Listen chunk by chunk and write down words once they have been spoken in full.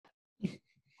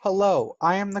Hello,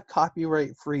 I am the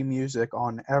copyright-free music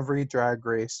on every Drag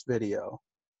Race video,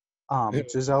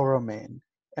 Giselle Romaine,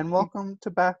 and welcome to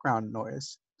Background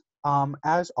Noise.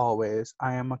 As always,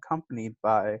 I am accompanied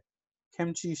by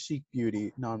Kimchi Chic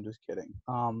Beauty. No, I'm just kidding.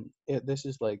 This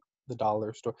is like the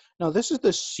dollar store. No, this is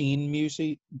the Sheen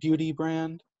Music Beauty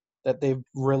brand that they've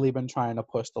really been trying to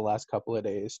push the last couple of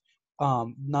days.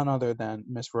 None other than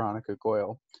Miss Veronica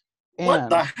Goyle. What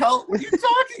And the hell are you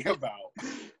talking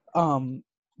about?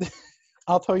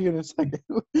 I'll tell you in a second.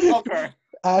 Okay.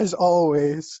 As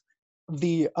always,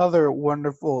 the other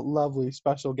wonderful, lovely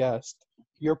special guest,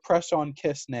 your press-on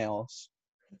kiss nails,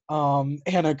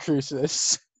 Anna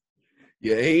Crucis.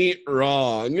 You ain't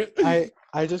wrong.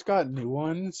 I just got new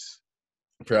ones.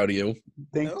 Proud of you.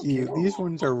 Thank you. These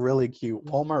ones are really cute.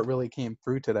 Walmart really came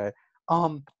through today.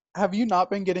 Have you not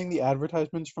been getting the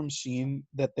advertisements from Shein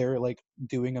that they're like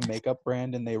doing a makeup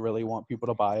brand and they really want people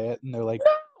to buy it and they're like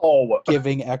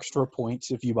giving extra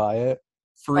points if you buy it?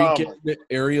 Freaking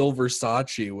Ariel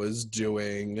Versace was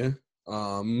doing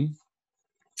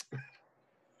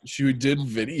she did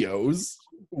videos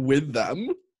with them.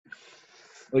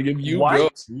 Like if you go,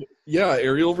 yeah,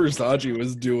 Ariel Versace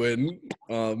was doing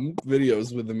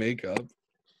videos with the makeup.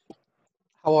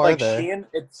 How are they? Like Shein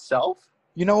itself?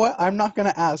 You know what? I'm not going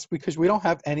to ask because we don't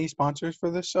have any sponsors for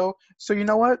this show. So you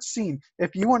know what? Shein,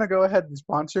 if you want to go ahead and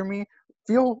sponsor me,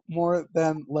 feel more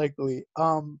than likely.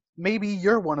 Maybe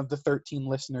you're one of the 13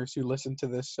 listeners who listen to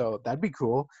this show. That'd be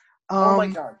cool. Oh my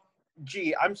god.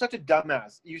 Gee, I'm such a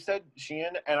dumbass. You said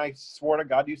Shein, and I swore to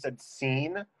God you said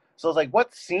scene. So I was like,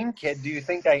 what scene kid do you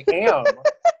think I am?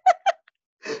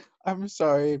 I'm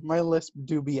sorry. My lisp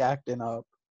do be acting up.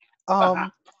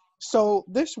 So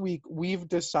this week we've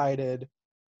decided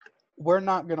we're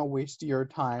not going to waste your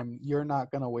time. You're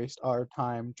not going to waste our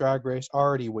time. Drag Race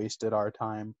already wasted our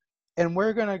time. And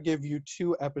we're going to give you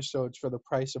 2 episodes for the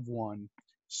price of 1.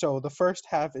 So the first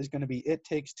half is going to be It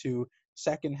Takes Two.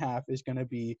 Second half is going to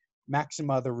be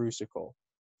Maxima the Rusical.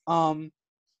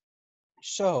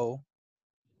 So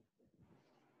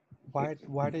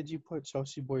why did you put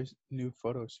Chelsea Boy's new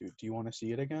photo shoot? Do you want to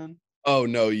see it again? Oh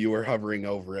no, you were hovering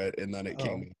over it and then it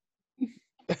came.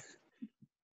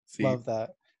 Love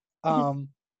that.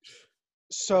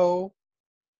 So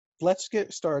let's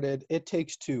get started. It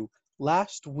Takes Two.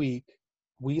 Last week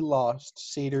we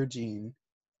lost Satyr Jean.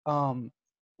 So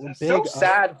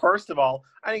sad. First of all,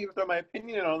 I didn't even throw my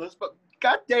opinion on this, but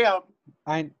goddamn.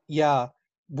 I'm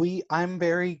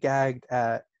very gagged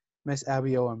at Miss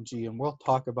Abby OMG, and we'll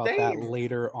talk about that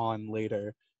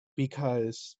later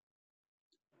because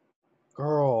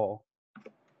girl,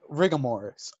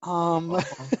 rigamaris.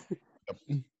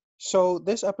 So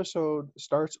this episode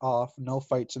starts off no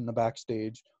fights in the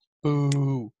backstage.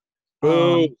 Boo.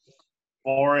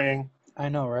 Boring. I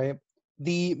know, right?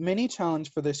 The mini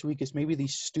challenge for this week is maybe the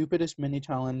stupidest mini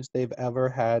challenge they've ever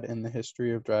had in the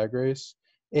history of Drag Race.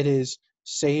 It is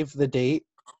Save the Date.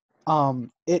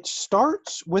 It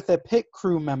starts with a pit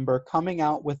crew member coming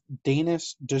out with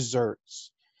Danish desserts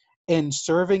and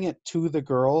serving it to the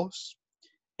girls.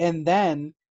 And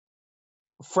then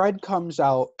Fred comes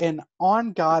out, and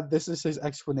on God, this is his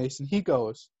explanation. He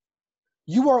goes,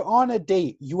 "You are on a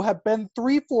date. You have been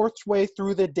 3/4 way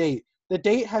through the date. The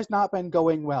date has not been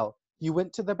going well. You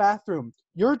went to the bathroom.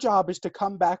 Your job is to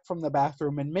come back from the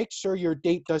bathroom and make sure your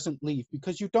date doesn't leave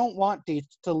because you don't want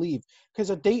dates to leave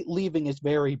because a date leaving is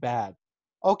very bad.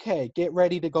 Okay, get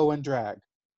ready to go and drag."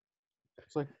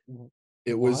 It's like,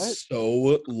 it was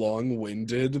so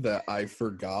long-winded that I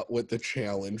forgot what the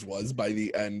challenge was by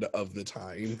the end of the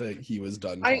time that he was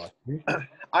done talking.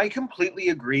 I completely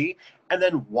agree. And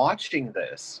then watching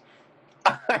this,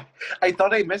 I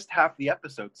thought I missed half the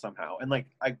episode somehow, and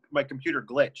my computer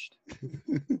glitched.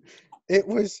 It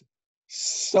was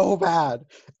so bad.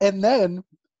 And then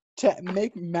to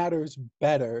make matters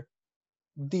better,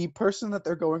 the person that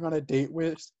they're going on a date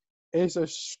with is a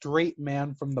straight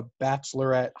man from The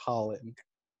Bachelorette Holland.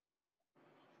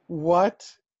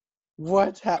 What?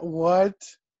 Why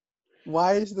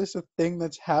is this a thing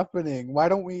that's happening? Why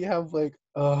don't we have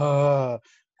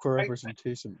queer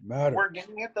representation matter? We're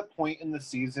getting at the point in the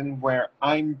season where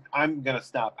I'm gonna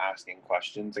stop asking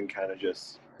questions and kind of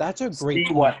just that's a great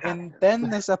point. And then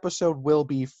this episode will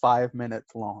be 5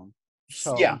 minutes long.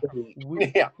 So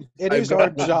it is our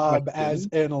job as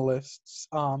analysts,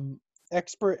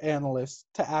 expert analysts,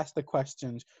 to ask the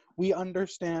questions. We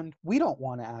understand we don't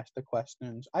want to ask the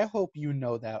questions. I hope you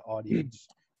know that, audience.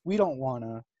 We don't want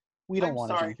to be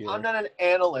here. I'm not an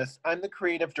analyst. I'm the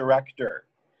creative director.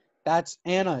 That's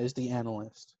Anna is the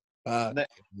analyst. The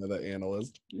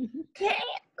analyst.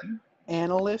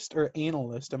 Analyst or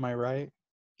analyst, am I right?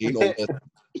 Analyst.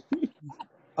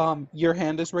 Your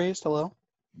hand is raised. Hello.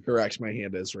 Correct, my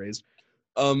hand is raised.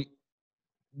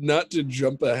 Not to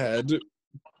jump ahead,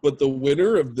 but the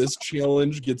winner of this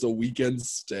challenge gets a weekend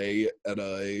stay at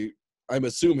I'm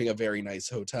assuming a very nice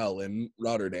hotel in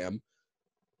Rotterdam.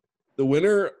 The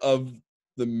winner of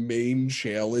the main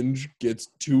challenge gets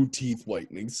 2 teeth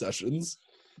whitening sessions.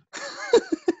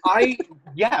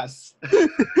 Yes.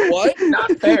 What?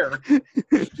 Not fair.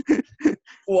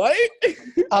 What?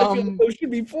 I feel like those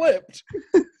should be flipped.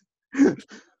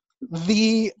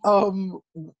 The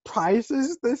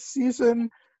prizes this season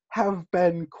have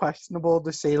been questionable,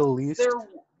 to say the least.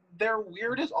 They're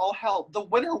weird as all hell. The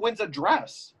winner wins a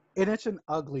dress. And it's an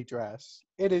ugly dress.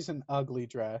 It is an ugly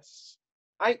dress.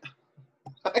 I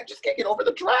just can't get over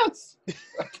the dress.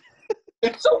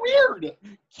 It's so weird.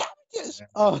 Yes.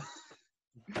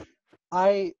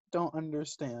 I don't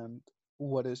understand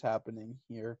what is happening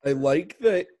here. I like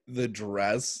that the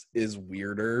dress is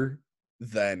weirder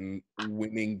than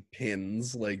winning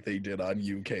pins like they did on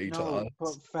UK Toss.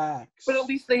 But facts. But at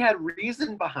least they had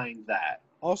reason behind that.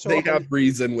 Also, they have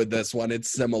reason with this one.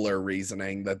 It's similar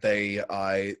reasoning that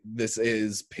this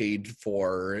is paid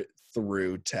for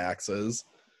through taxes,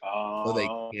 so they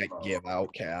can't give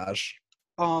out cash.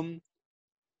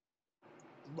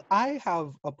 I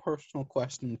have a personal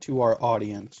question to our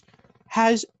audience.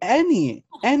 Has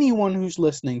anyone who's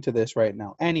listening to this right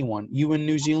now, anyone, you in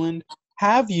New Zealand,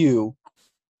 have you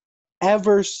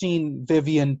ever seen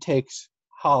Vivian Takes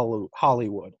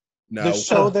Hollywood? No. The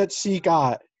show that she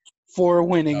got for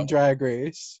winning Drag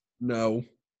Race. No.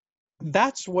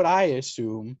 That's what I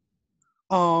assume.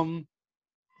 Yeah,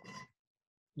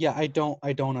 I don't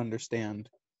understand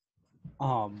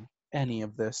any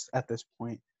of this at this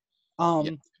point.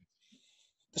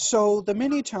 So the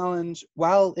mini challenge,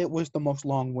 while it was the most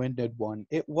long-winded one,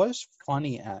 it was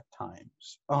funny at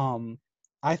times.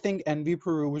 I think Envy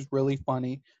Peru was really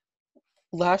funny.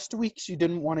 Last week she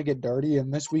didn't want to get dirty,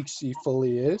 and this week she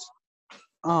fully is.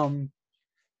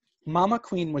 Mama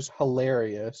Queen was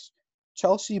hilarious.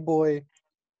 Chelsea Boy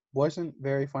wasn't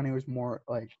very funny. It was more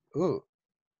like, ooh.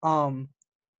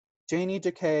 Janie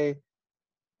Decay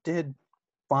did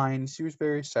fine. She was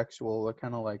very sexual. I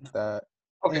kind of like that.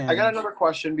 Okay, I got another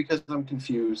question because I'm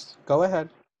confused. Go ahead.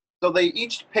 So they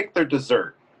each picked their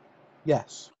dessert.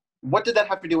 Yes. What did that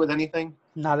have to do with anything?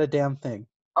 Not a damn thing.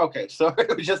 Okay, so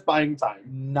it was just buying time.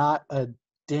 Not a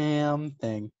damn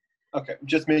thing. Okay,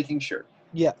 just making sure.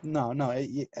 Yeah, no.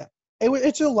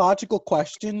 It's a logical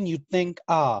question. You'd think,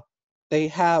 they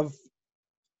have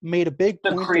made a big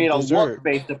to point create of a dessert. look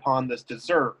based upon this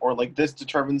dessert, or like this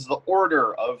determines the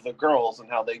order of the girls and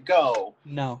how they go.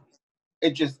 No.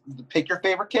 It just pick your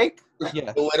favorite cake. Yeah.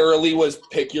 It literally was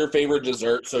pick your favorite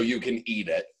dessert so you can eat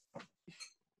it.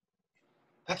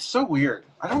 That's so weird.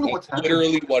 I don't know what's happening.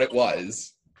 Literally what it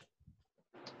was.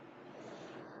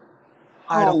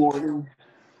 I don't. Lord.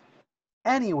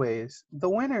 Anyways, the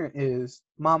winner is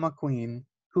Mama Queen,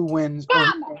 who wins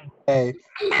a stay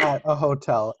at a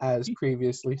hotel, as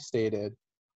previously stated.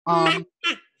 Mama.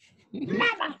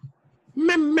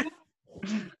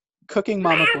 Cooking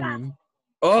Mama Queen.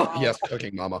 Oh, yes,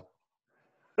 cooking mama.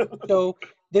 So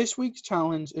this week's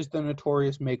challenge is the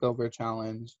Notorious Makeover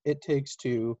Challenge. It takes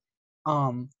two.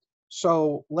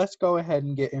 So let's go ahead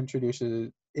and get introduced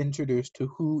to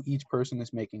who each person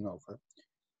is making over.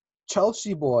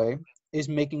 Chelsea Boy is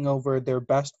making over their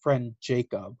best friend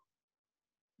Jacob.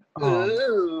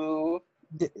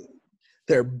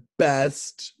 Their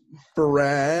best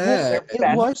friend.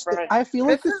 I feel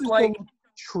like this is like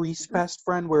Tree's best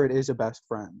friend, where it is a best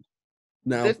friend.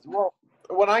 No.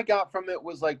 What I got from it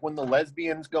was like when the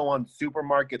lesbians go on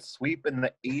supermarket sweep in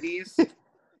the 80s,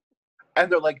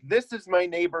 and they're like, "This is my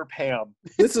neighbor Pam.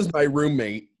 This is my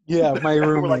roommate." Yeah, my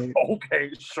roommate. We're like,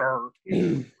 "Okay, sure."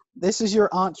 This is your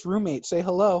aunt's roommate. Say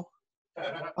hello.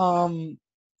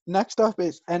 Next up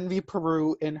is Envy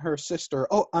Peru and her sister.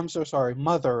 Oh, I'm so sorry,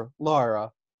 mother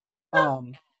Laura.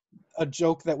 A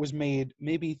joke that was made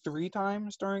maybe 3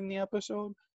 times during the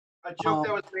episode. A joke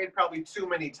that was made probably too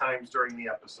many times during the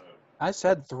episode. I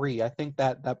said 3. I think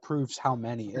that proves how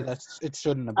many. It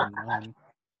shouldn't have been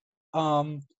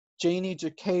 1. Janie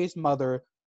Jacquet's mother,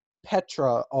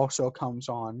 Petra, also comes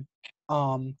on.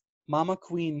 Mama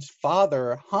Queen's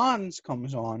father, Hans,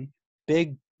 comes on.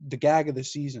 The gag of the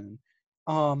season.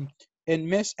 And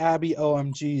Miss Abby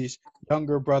OMG's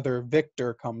younger brother,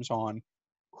 Victor, comes on,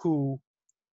 who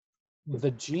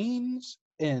the genes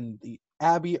in the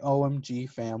Abby OMG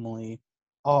family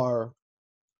are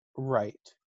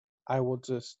right. I will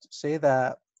just say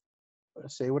that.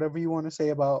 Say whatever you want to say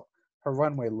about her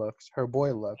runway looks. Her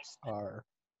boy looks are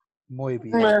muy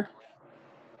bien.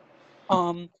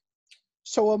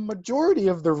 So a majority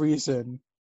of the reason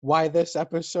why this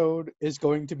episode is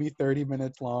going to be 30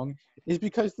 minutes long is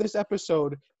because this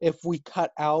episode, if we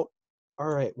cut out, all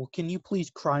right, well, can you please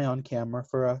cry on camera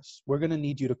for us? We're going to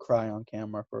need you to cry on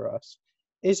camera for us.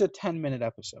 Is a 10-minute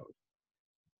episode.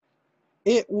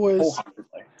 It was,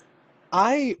 Wholeheartedly.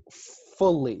 I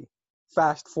fully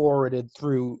fast forwarded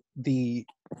through the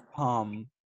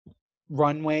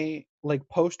runway, like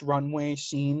post runway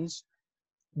scenes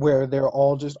where they're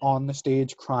all just on the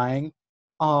stage crying.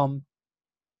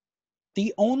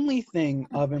 The only thing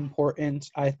of importance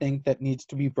I think that needs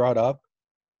to be brought up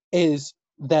is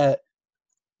that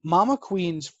Mama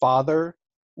Queen's father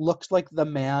looks like the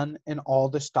man in all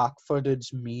the stock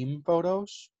footage meme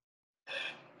photos.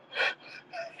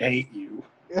 Hate you.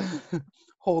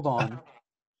 Hold on.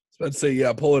 Let's say,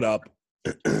 yeah, pull it up.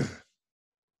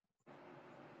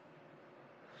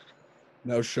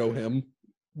 Now show him.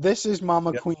 This is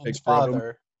Mama Yeah, Queen's picture of him.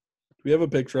 father. Do we have a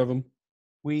picture of him?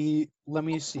 Let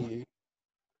me see.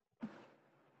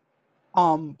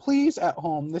 Please at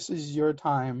home, this is your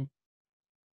time.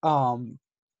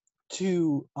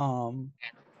 To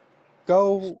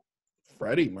go.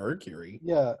 Freddie Mercury.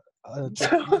 Yeah.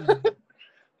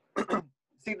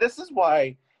 See, this is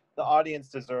why the audience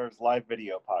deserves live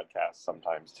video podcasts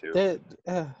sometimes too.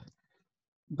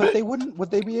 But they wouldn't.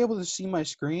 Would they be able to see my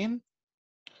screen?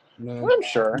 No. I'm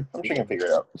sure you can figure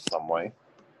it out some way.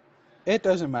 It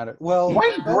doesn't matter. Well,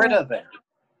 Why is Britta there?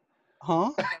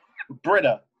 Huh?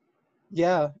 Britta.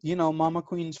 Yeah, Mama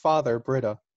Queen's father,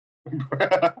 Britta.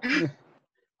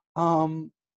 What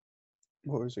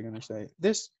was I gonna say?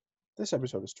 This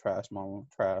episode is trash, Mama,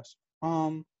 trash.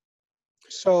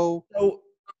 So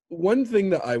one thing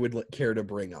that I would care to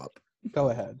bring up. Go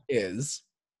ahead. Is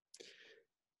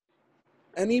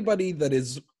anybody that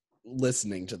is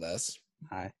listening to this?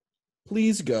 Hi.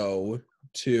 Please go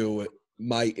to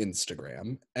my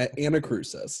Instagram at Anna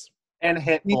Crucis and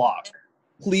hit block.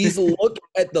 Please look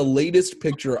at the latest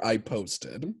picture I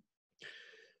posted.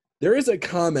 There is a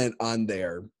comment on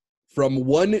there from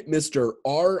one Mr.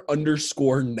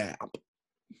 R_Nap,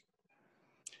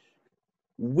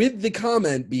 with the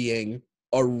comment being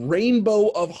a rainbow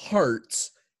of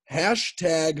hearts,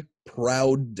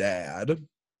 #proud dad.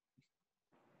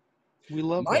 We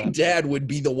love my that. dad would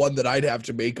be the one that I'd have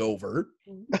to make over.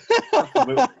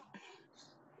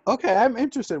 Okay, I'm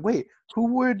interested. Wait,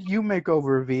 who would you make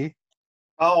over, V?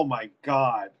 Oh my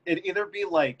God. It'd either be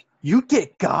like... You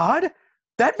get God?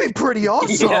 That'd be pretty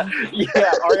awesome.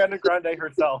 Yeah, Ariana Grande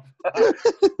herself.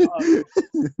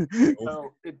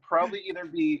 So it'd probably either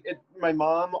be my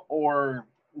mom or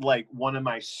like one of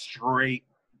my straight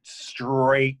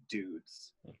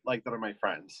dudes, like that are my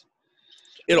friends.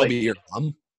 It'll be your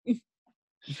mom.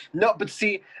 No, but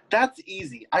see, that's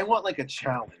easy. I want like a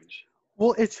challenge.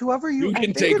 Well, it's whoever you... You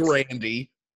can take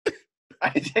Randy. I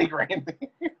take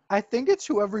Randy. I think it's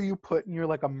whoever you put in your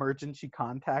like emergency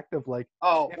contact of like,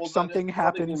 if something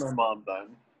happens. My mom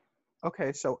then.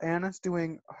 Okay, so Anna's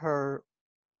doing her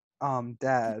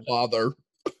dad. Father.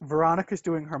 Veronica's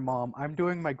doing her mom. I'm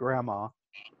doing my grandma.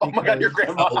 Oh my God, your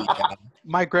grandma.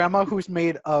 My grandma, who's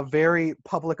made a very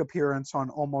public appearance on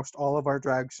almost all of our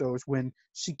drag shows when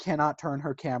she cannot turn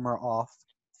her camera off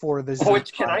for the Zoom.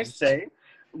 Which, can I say,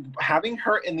 having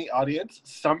her in the audience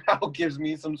somehow gives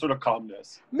me some sort of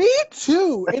calmness. Me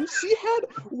too. And she had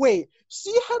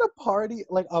a party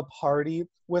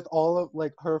with all of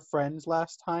like her friends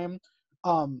last time.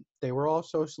 They were all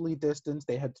socially distanced.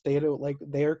 They had stayed like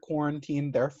they're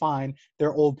quarantined. They're fine.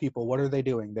 They're old people. What are they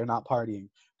doing? They're not partying.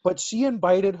 But she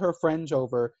invited her friends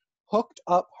over, hooked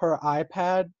up her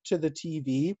iPad to the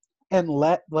TV, and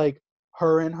let like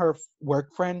her and her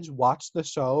work friends watch the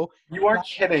show. You are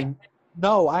kidding.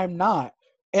 No, I'm not.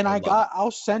 And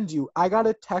I'll send you. I got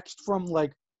a text from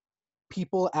like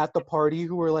people at the party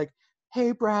who were like,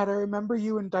 "Hey Brad, I remember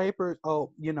you in diapers."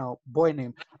 Oh, boy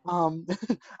name.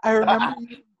 I remember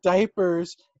you in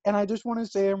diapers, and I just want to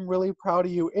say I'm really proud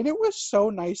of you. And it was so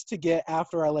nice to get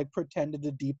after I like pretended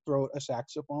to deep throat a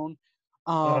saxophone.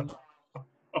 It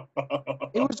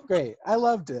was great. I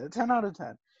loved it. 10 out of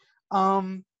 10.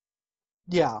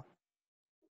 Yeah.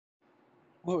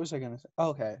 What was I gonna say?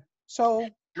 Okay. So,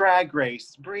 Drag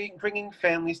Race, bringing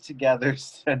families together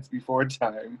since before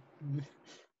time.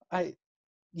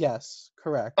 Yes,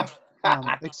 correct.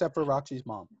 Except for Roxy's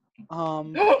mom.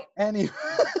 Anyway,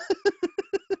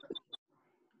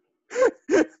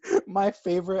 my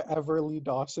favorite Everly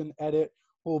Dawson edit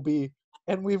will be,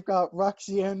 and we've got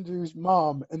Roxy Andrews'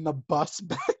 mom in the bus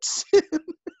backseat.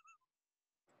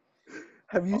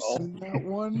 Have you seen that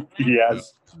one?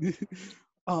 Yes.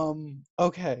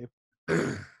 Okay.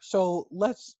 So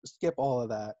let's skip all of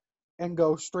that and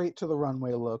go straight to the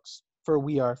runway looks for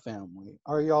We Are Family.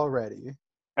 Are y'all ready?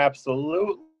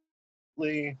 Absolutely.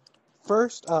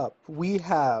 First up, we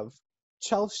have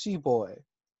Chelsea Boy,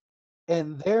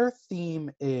 and their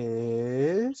theme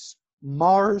is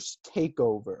Mars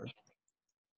Takeover.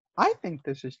 I think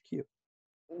this is cute.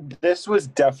 This was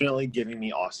definitely giving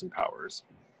me Austin Powers.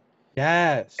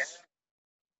 Yes.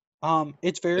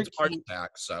 It's very It's part cute.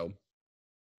 back, so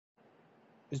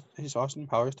His Austin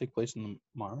Powers take place in the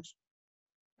Mars?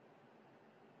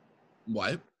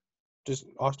 what? Does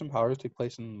Austin Powers take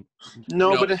place in?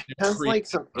 No, No, but it it's has free- like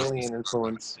some alien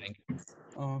influence.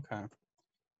 Oh, okay.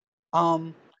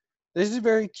 This is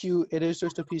very cute. It is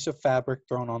just a piece of fabric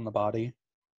thrown on the body,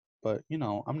 but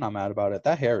I'm not mad about it.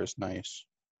 That hair is nice.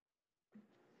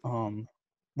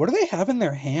 What do they have in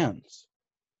their hands?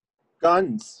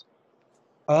 Guns.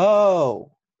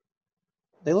 Oh,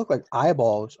 they look like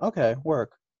eyeballs. Okay,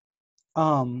 work.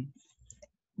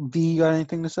 V, you got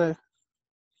anything to say?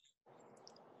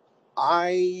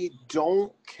 I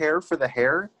don't care for the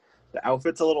hair. The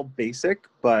outfit's a little basic,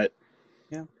 but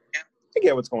Yeah. I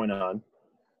get what's going on.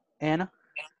 Anna?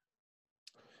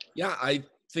 Yeah, I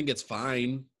think it's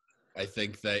fine. I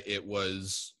think that it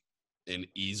was an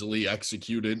easily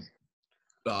executed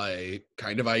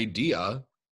kind of idea.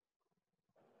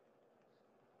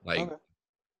 Like, Okay.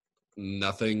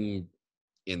 nothing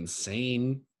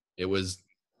insane. It was,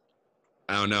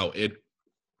 I don't know,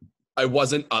 I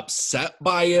wasn't upset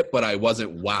by it, but I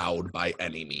wasn't wowed by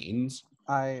any means.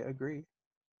 I agree.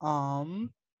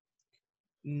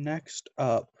 Next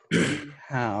up, we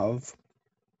have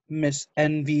Miss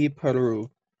Envy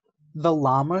Peru. The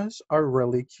llamas are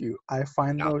really cute. I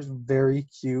find Yeah. those very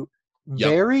cute. Yep.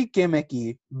 Very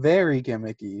gimmicky,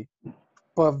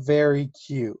 but very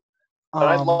cute. And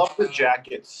I love the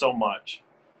jacket so much.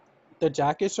 The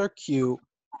jackets are cute,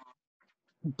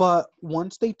 but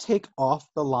once they take off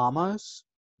the llamas,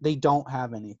 they don't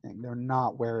have anything. They're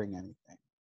not wearing anything.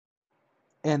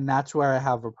 And that's where I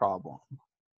have a problem.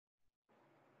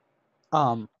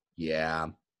 Yeah.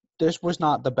 This was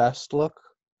not the best look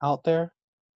out there.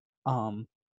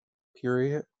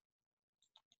 Period.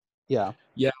 Yeah.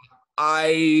 Yeah,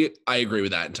 I agree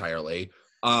with that entirely.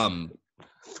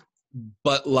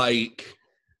 But like,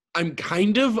 I'm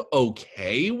kind of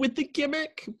okay with the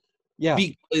gimmick. Yeah.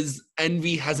 Because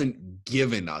Envy hasn't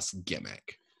given us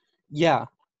gimmick. Yeah.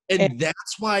 And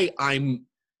that's why I'm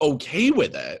okay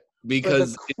with it.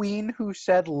 Because for the queen who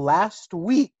said last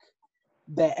week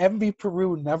that Envy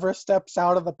Peru never steps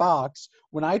out of the box,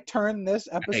 when I turned this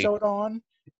episode on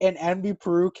and Envy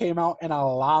Peru came out in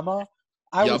a llama,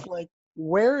 I was like,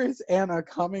 where is Anna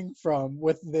coming from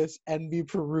with this Envy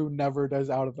Peru never does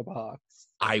out of the box?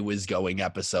 I was going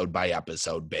episode by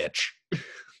episode, bitch.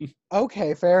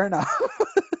 Okay, fair enough.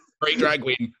 Great drag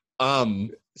queen.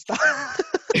 Stop.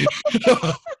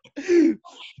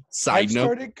 Side note. I've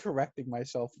started correcting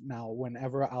myself now.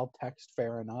 Whenever I'll text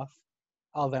fair enough,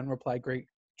 I'll then reply great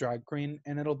drag queen,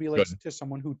 and it'll be like to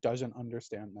someone who doesn't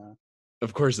understand that.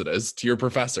 Of course it is. To your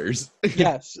professors.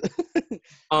 Yes.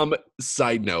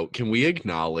 Side note, can we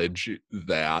acknowledge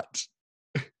that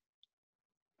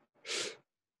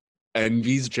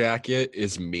Envy's jacket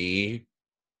is me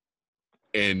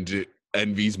and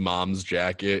Envy's mom's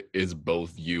jacket is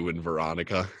both you and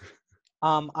Veronica?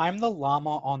 I'm the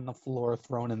llama on the floor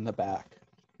thrown in the back.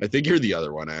 I think you're the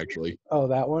other one, actually. Oh,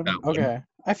 that one? That one. Okay.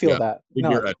 I feel that.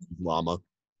 No, You're Envy's llama.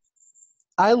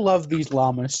 I love these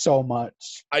llamas so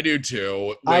much. I do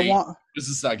too.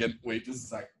 Just a second. Wait, just a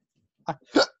second.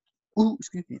 Ooh,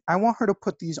 excuse me. I want her to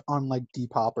put these on like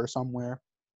Depop or somewhere.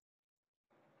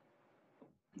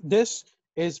 This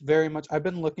is very much. I've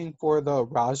been looking for the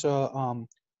Raja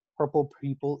purple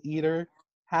people eater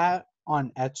hat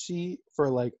on Etsy for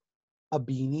like a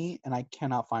beanie, and I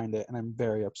cannot find it, and I'm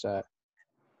very upset.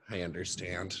 I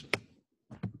understand.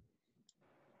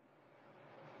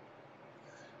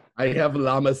 I have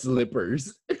llama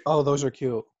slippers. Oh, those are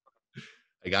cute.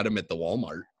 I got them at the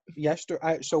Walmart.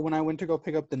 So when I went to go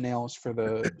pick up the nails for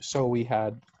the show we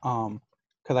had, because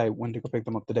I went to go pick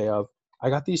them up the day of, I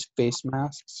got these face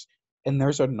masks, and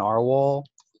there's a narwhal,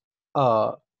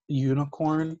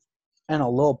 unicorn, and a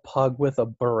little pug with a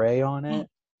beret on it.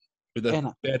 With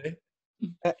a beret?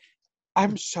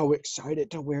 I'm so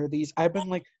excited to wear these. I've been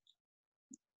like,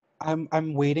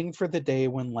 I'm waiting for the day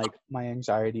when like my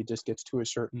anxiety just gets to a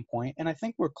certain point, and I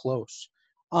think we're close.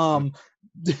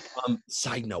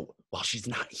 Side note, while she's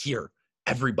not here,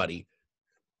 everybody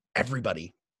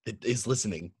that is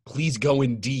listening, please go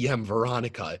and DM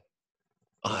Veronica.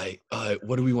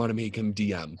 What do we want to make him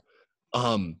DM?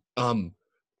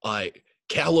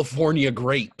 California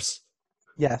grapes.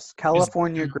 Yes,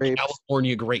 California grapes.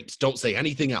 California grapes. Don't say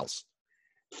anything else.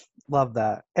 Love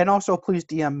that. And also, please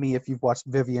DM me if you've watched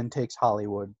Vivian Takes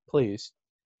Hollywood. Please.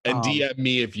 And DM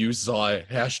me if you saw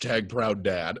 #proud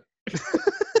dad.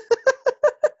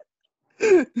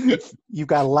 You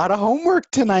got a lot of homework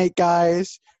tonight,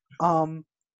 guys.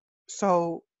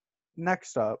 So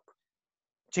next up,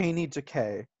 Janie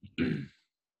Decay.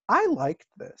 I liked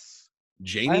this.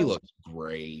 Janie looks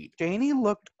great. Janie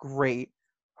looked great.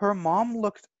 Her mom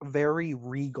looked very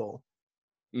regal.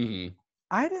 Mm-hmm.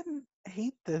 I didn't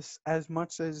hate this as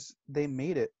much as they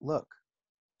made it look.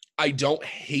 I don't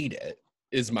hate it,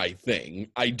 is my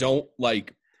thing. I don't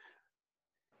like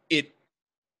it.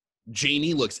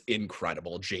 Janie looks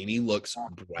incredible. Janie looks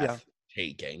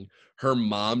breathtaking. Her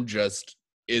mom just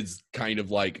is kind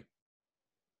of like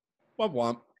womp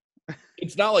womp.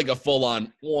 It's not like a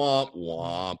full-on womp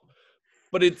womp,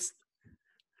 but it's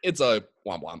a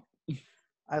womp womp.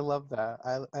 I love that.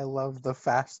 I love the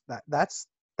fast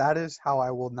that is how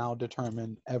I will now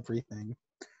determine everything.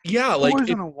 Yeah, like it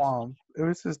wasn't a womp. It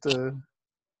was just a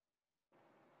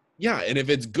and if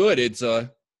it's good, it's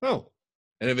a oh.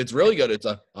 And if it's really good, it's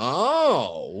a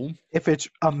oh. If it's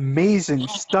amazing,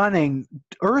 stunning,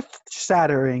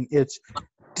 earth-shattering, it's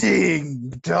ding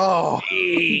dong.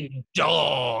 Ding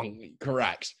dong.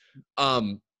 Correct.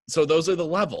 So those are the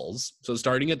levels. So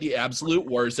starting at the absolute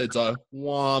worst, it's a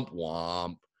womp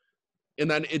womp. And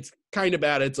then it's kind of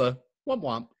bad, it's a womp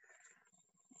womp.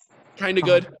 Kind of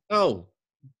good. Oh.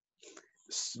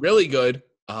 Really good.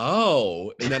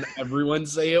 Oh. And then everyone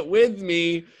say it with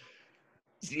me.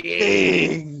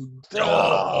 Ding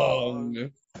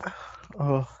dong.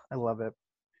 Oh, I love it.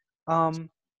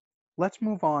 Let's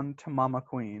move on to Mama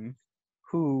Queen,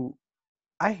 who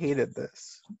I hated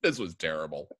this. This was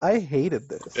terrible. I hated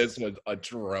this. This was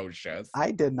atrocious.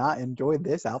 I did not enjoy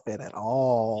this outfit at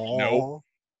all. Nope.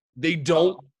 They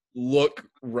don't look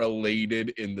related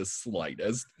in the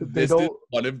slightest. This is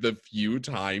one of the few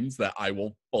times that I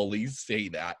will fully say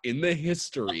that in the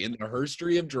history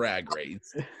of Drag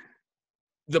Race.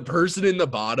 The person in the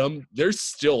bottom, there's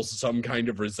still some kind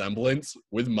of resemblance.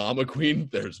 With Mama Queen,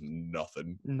 there's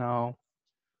nothing. No.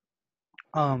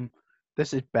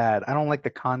 This is bad. I don't like the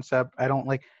concept. I don't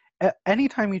like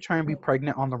anytime you try and be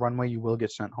pregnant on the runway, you will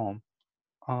get sent home.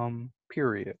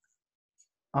 Period.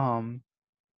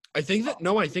 I think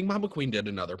Mama Queen did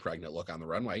another pregnant look on the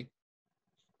runway.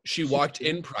 She walked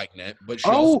in pregnant, but she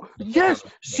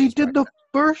she did the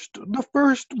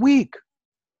first week.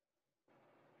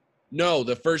 No,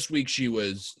 the first week she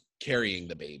was carrying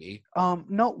the baby.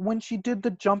 No, when she did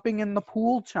the jumping in the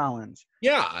pool challenge.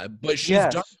 Yeah, but she's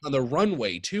done on the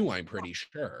runway too, I'm pretty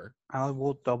sure. I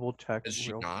will double check. Is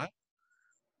she not?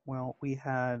 Well, we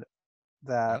had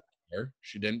that.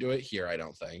 She didn't do it here, I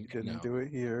don't think. Didn't do it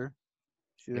here.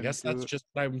 I guess that's just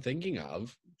what I'm thinking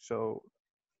of. So,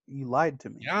 you lied to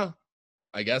me. Yeah,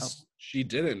 I guess she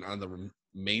didn't on the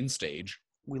main stage.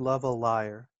 We love a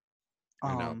liar.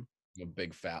 I know. I'm a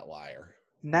big fat liar.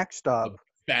 Next up. A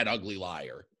fat, ugly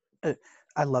liar.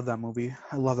 I love that movie.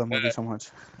 I love that movie so much.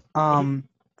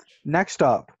 Next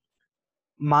up.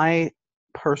 My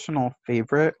personal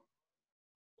favorite.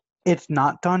 It's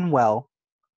not done well.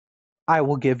 I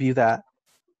will give you that.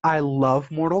 I love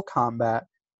Mortal Kombat.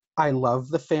 I love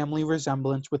the family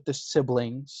resemblance with the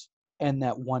siblings. And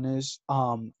that one is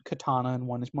Katana and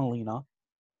one is Melina.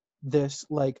 This,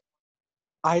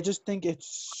 I just think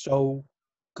it's so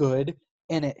good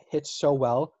and it hits so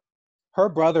well. Her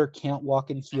brother can't walk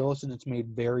in heels and it's made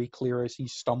very clear as he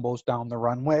stumbles down the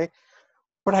runway.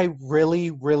 But I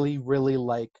really, really, really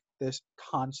like this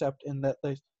concept in that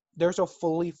there's a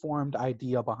fully formed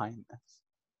idea behind this.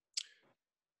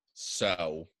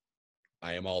 So,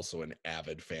 I am also an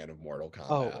avid fan of Mortal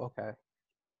Kombat. Oh, okay.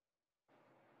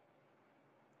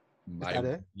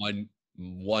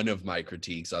 One of my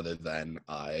critiques, other than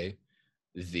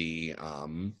the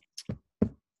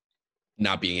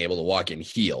not being able to walk in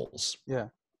heels. Yeah.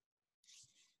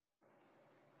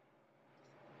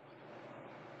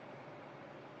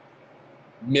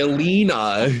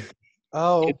 Melina is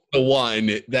the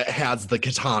one that has the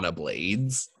katana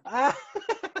blades.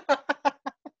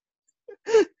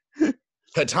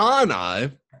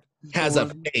 Katana has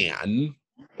a fan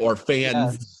or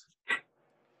fans. Yes.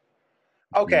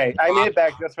 Okay, I made it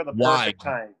back just for the perfect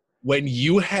time. When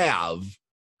you have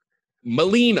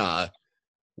Melina,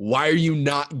 why are you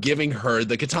not giving her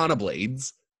the katana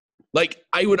blades? Like,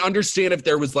 I would understand if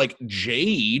there was,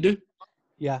 Jade.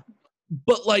 Yeah.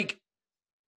 But,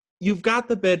 you've got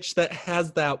the bitch that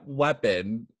has that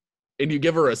weapon, and you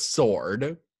give her a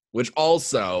sword, which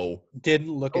also...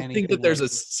 Didn't look anything I don't think that there's a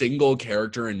single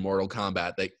character in Mortal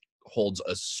Kombat that holds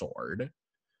a sword.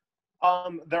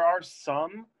 There are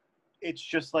some. It's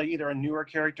just like either a newer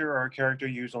character or a character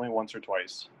used only once or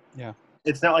twice. Yeah.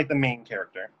 It's not like the main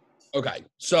character. Okay,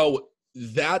 so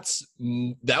that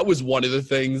was one of the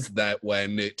things that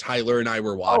when Tyler and I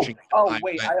were watching.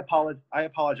 Wait, I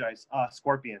apologize.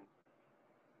 Scorpion.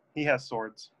 He has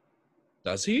swords.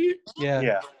 Does he? Yeah.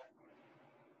 Yeah.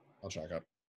 I'll check up.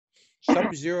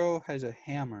 Sub-Zero has a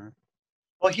hammer.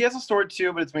 Well, he has a sword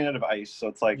too, but it's made out of ice, so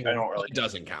it's like Yeah. I don't really. It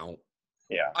doesn't count.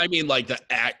 Yeah. I mean, like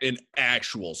an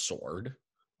actual sword.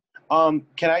 Can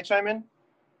I chime in?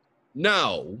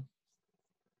 No.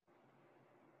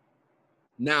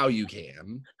 Now you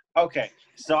can. Okay,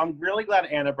 so I'm really glad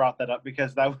Anna brought that up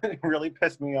because that really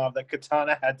pissed me off that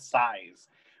Katana had size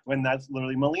when that's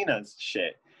literally Melina's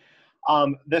shit.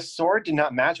 This sword did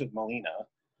not match with Melina.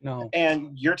 No.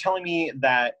 And you're telling me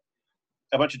that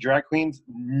a bunch of drag queens,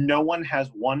 no one has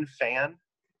one fan?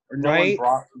 Or no one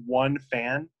brought one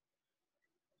fan?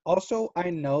 Also,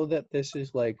 I know that this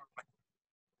is like,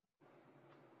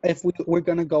 if we're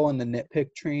going to go on the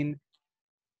nitpick train,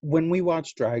 when we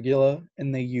watch Dragula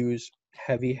and they use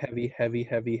heavy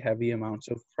amounts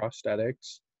of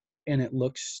prosthetics and it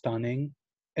looks stunning,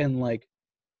 and like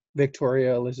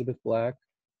Victoria Elizabeth Black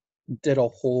did a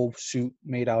whole suit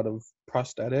made out of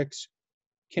prosthetics,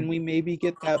 can we maybe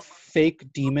get that fake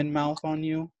demon mouth on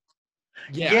you?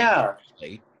 Yeah.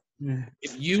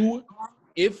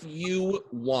 If you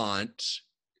want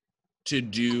to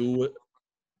do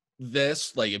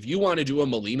this, like if you want to do a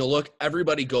Melina look,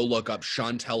 everybody go look up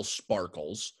Chantel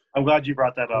Sparkles. I'm glad you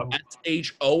brought that up.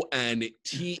 SHONTELLE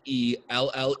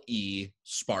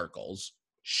Sparkles.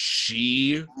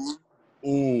 She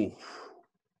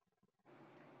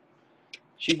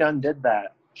done did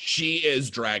that. She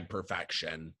is drag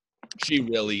perfection. She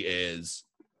really is.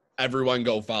 Everyone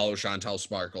go follow Chantel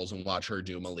Sparkles and watch her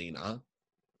do Melina.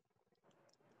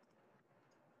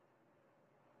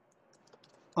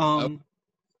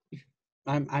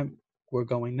 We're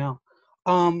going now.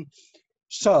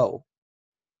 So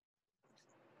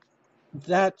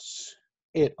that's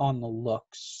it on the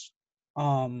looks.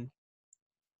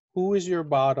 Who is your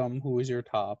bottom? Who is your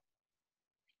top?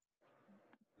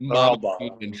 Mama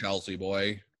Queen and Chelsea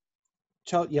Boy.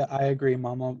 Yeah, I agree.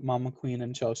 Mama Queen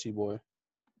and Chelsea Boy.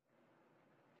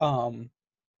 V,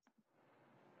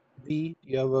 do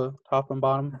you have a top and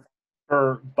bottom?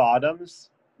 For bottoms,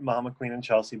 Mama Queen and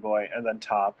Chelsea Boy, and then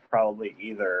top, probably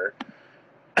either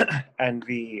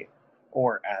Envy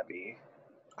or Abby.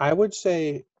 I would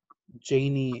say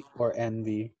Janie or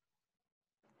Envy.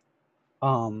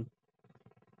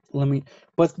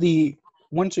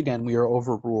 Once again, we are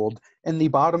overruled. And the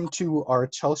bottom two are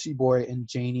Chelsea Boy and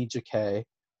Janie JK.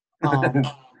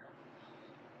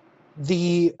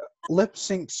 The lip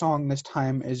sync song this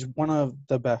time is one of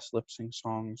the best lip sync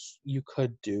songs you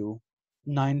could do.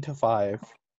 9 to 5.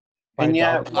 And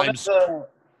yet, one of the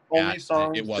only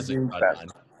songs it wasn't done.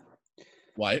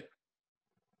 What?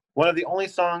 One of the only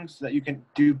songs that you can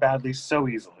do badly so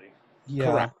easily.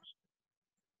 Yeah. Correct.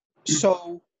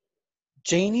 So,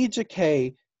 Janie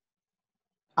JK,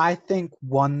 I think,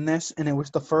 won this, and it was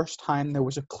the first time there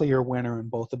was a clear winner, and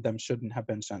both of them shouldn't have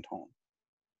been sent home.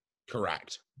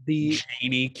 Correct.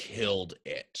 Janie killed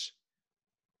it.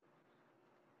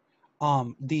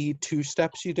 The 2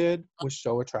 steps you did was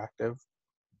so attractive.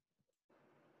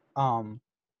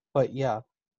 But yeah.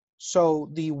 So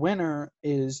the winner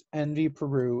is Envy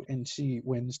Peru, and she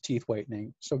wins teeth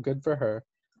whitening. So good for her.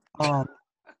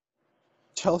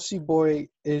 Chelsea Boy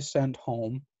is sent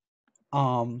home.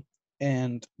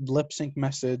 And lip sync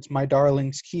message, my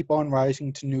darlings, keep on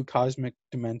rising to new cosmic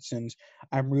dimensions.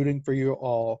 I'm rooting for you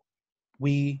all.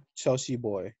 We, Chelsea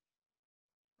Boy.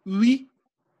 Oui.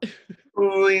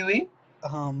 Oui.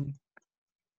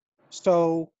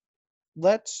 So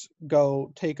let's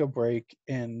go take a break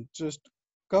and just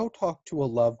go talk to a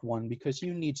loved one because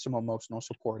you need some emotional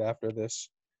support after this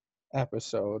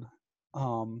episode.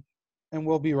 And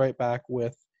we'll be right back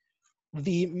with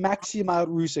the Máxima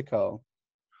Rusical.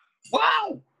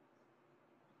 Wow!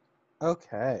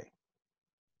 Okay.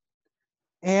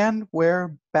 And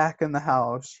we're back in the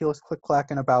house. Heels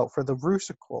click-clacking about for the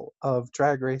Rusical of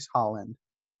Drag Race Holland.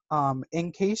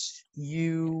 In case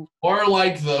you... More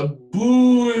like the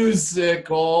boozicle.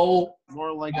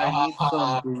 More like I need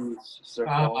some booze.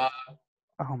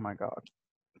 Oh my god.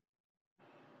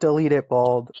 Delete it,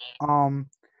 Bald.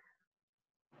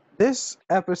 This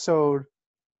episode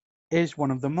is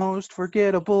one of the most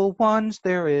forgettable ones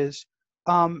there is.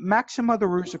 Máxima the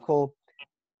Rusical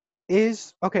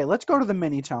is... Okay, let's go to the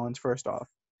mini challenge first off.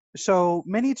 So,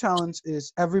 mini challenge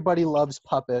is everybody loves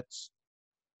puppets.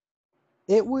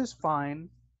 It was fine.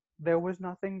 There was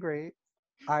nothing great.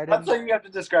 I That's how didn't. you have to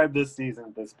describe this season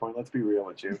at this point. Let's be real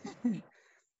with you.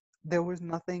 There was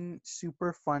nothing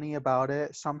super funny about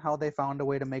it. Somehow they found a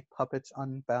way to make puppets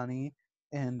unfunny.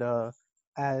 And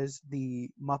as the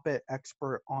Muppet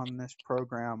expert on this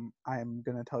program, I'm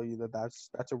gonna tell you that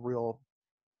that's a real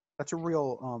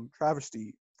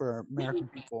travesty for American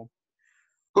people.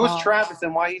 Who's Travis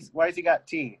and why's he got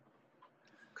T?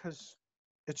 Because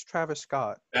it's Travis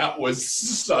Scott. That was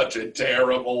such a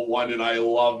terrible one, and I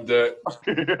loved it.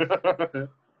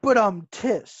 But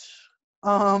Tiss.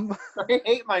 I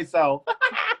hate myself.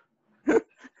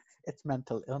 It's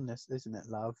mental illness, isn't it,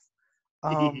 love?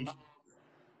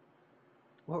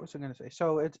 What was I gonna say?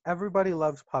 So it's everybody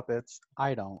loves puppets.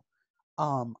 I don't.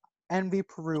 Envy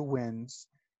Peru wins,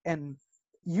 and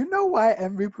you know why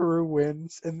Envy Peru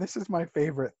wins? And this is my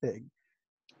favorite thing.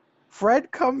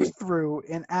 Fred comes through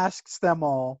and asks them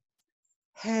all,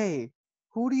 "Hey,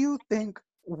 who do you think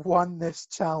won this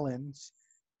challenge?"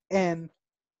 And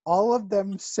all of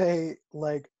them say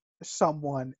like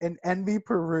someone, and Envy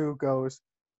Peru goes,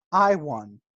 "I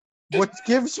won," which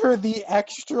gives her the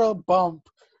extra bump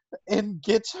and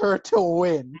gets her to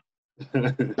win.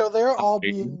 So they're all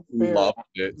being fair. Loved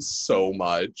it so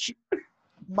much.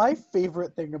 My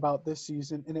favorite thing about this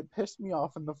season, and it pissed me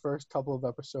off in the first couple of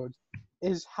episodes,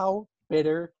 is how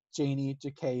bitter Janie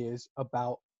J.K. is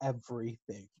about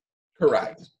everything.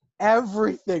 Correct.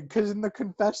 Everything. Because in the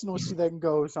confessional, she then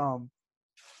goes,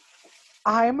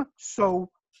 "I'm so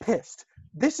pissed.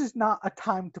 This is not a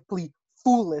time to play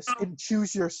foolish and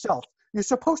choose yourself. You're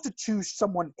supposed to choose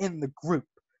someone in the group,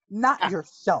 not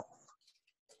yourself."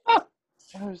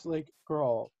 I was like,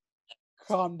 girl,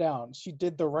 calm down. She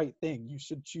did the right thing. You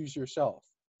should choose yourself.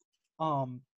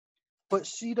 But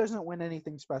she doesn't win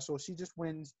anything special. She just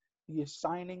wins the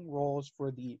assigning roles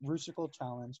for the Rusical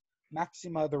challenge,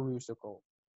 Maxima the Rusical.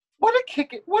 What a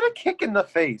kick in the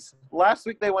face. Last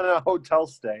week they went on a hotel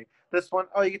stay. This one,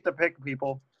 oh, you get to pick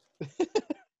people.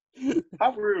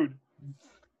 How rude.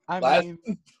 I mean,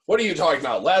 What are you talking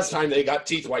about? Last time they got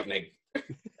teeth whitening.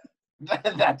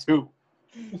 That too.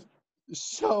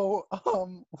 so,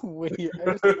 wait,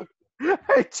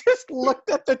 I just looked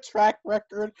at the track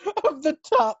record of the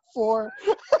top 4.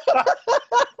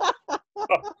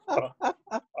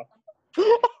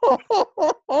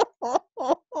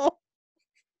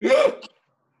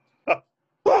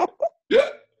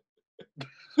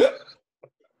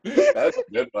 That's a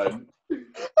good one. I'm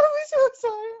so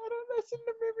sorry. I shouldn't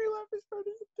have made me laugh as hard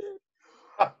as it did.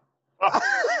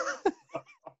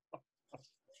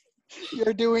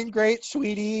 You're doing great,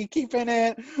 sweetie. Keeping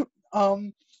it.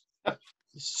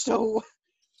 So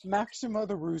Maxima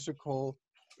the Rusical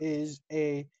is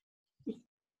a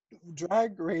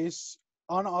drag race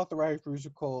unauthorized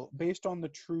Rusical based on the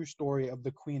true story of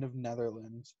the Queen of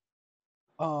Netherlands.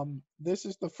 This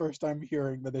is the first time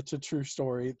hearing that it's a true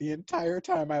story. The entire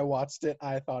time I watched it,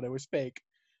 I thought it was fake.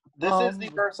 This is the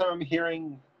first time I'm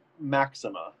hearing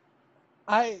Maxima.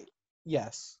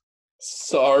 Yes.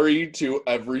 Sorry to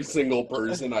every single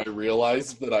person. I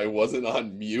realized that I wasn't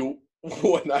on mute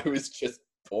when I was just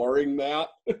pouring that.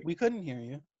 We couldn't hear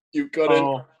you. You couldn't?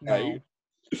 Oh, No.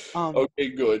 Okay,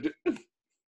 good.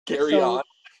 Carry on.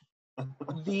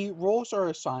 The roles are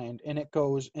assigned, and it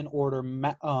goes in order.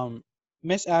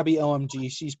 Miss Abby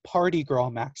OMG, she's party girl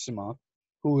Maxima,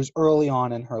 who is early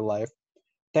on in her life.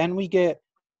 Then we get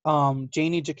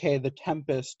Janie J.K., the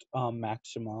Tempest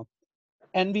Maxima.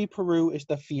 Envy Peru is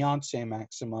the fiance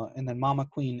Maxima, and then Mama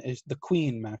Queen is the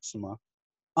Queen Maxima.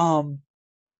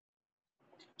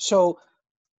 So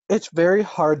it's very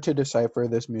hard to decipher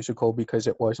this musical because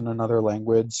it was in another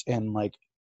language, and like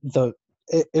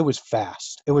it was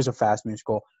fast. It was a fast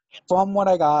musical. From what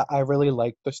I got, I really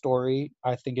liked the story.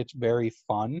 I think it's very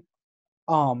fun.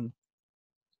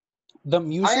 The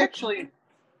music.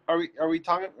 Are we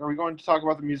going to talk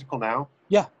about the musical now?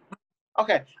 Yeah.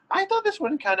 Okay. I thought this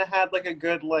one kind of had like a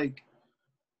good I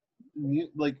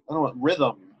don't know,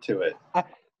 rhythm to it.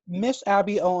 Miss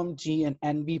Abby OMG and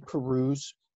Envy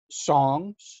Peru's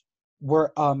songs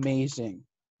were amazing.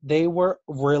 They were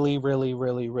really, really,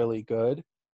 really, really good.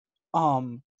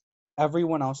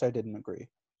 Everyone else I didn't agree.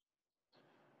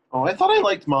 Oh, I thought I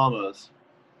liked Mama's.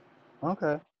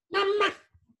 Okay. Mama.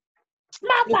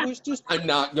 It was just. I'm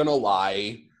not gonna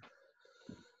lie.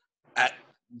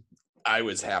 I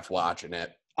was half watching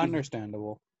it.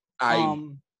 Understandable.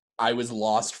 I was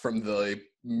lost from the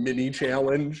mini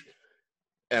challenge,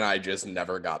 and I just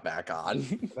never got back on.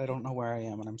 I don't know where I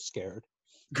am, and I'm scared.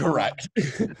 Correct.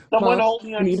 Someone hold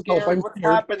me, I'm scared. What's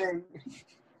happening?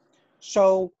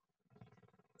 So,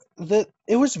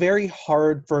 it was very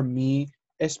hard for me,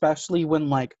 especially when,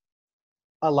 like,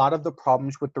 a lot of the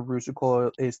problems with the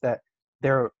Rusical is that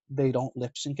they don't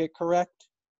lip sync it correct.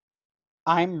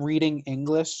 I'm reading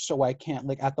English, so I can't,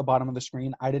 like, at the bottom of the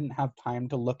screen, I didn't have time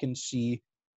to look and see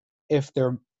if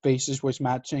their faces was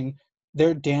matching.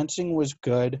 Their dancing was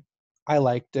good. I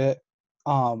liked it.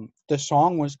 The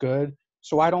song was good,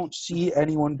 so I don't see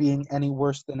anyone being any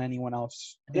worse than anyone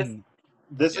else.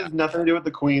 This has nothing to do with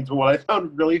the queens, but what I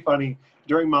found really funny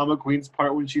during Mama Queen's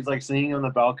part when she's like singing on the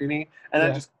balcony, and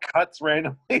then just cuts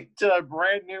randomly to a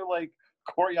brand new like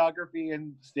choreography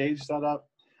and stage setup.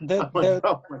 I'm like,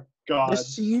 oh my god! The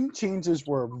scene changes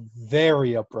were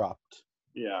very abrupt.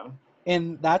 Yeah,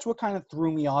 and that's what kind of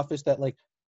threw me off is that like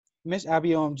Miss Abby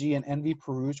OMG and Envy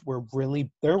Peruge were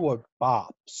there were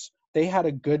bops. They had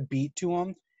a good beat to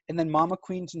them, and then Mama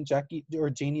Queens and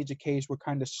Janie Jacquet's were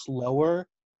kind of slower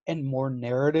and more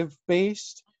narrative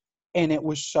based, and it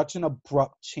was such an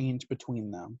abrupt change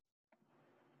between them.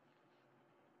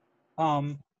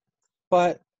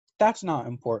 But that's not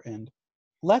important.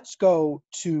 Let's go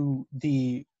to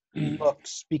the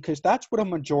looks, because that's what a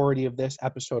majority of this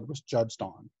episode was judged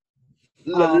on.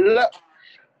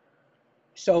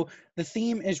 So the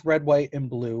theme is red, white, and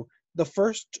blue. The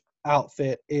first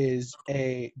outfit is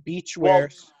a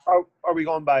beachwear. Well, are we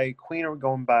going by queen or are we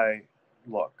going by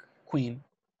look? Queen.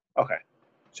 Okay.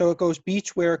 So it goes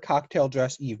beachwear, cocktail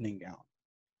dress, evening gown.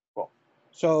 Cool.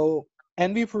 So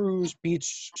Envy Peru's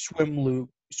beach swim look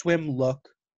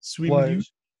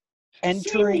was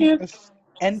entering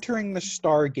the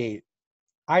Stargate.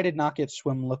 I did not get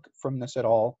swim look from this at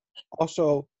all.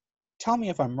 Also, tell me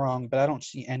if I'm wrong, but I don't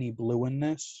see any blue in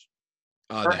this.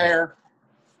 Her hair.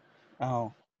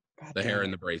 Oh. The hair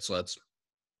and the bracelets.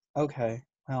 Okay.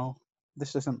 Well,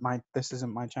 this isn't my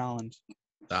challenge.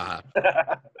 I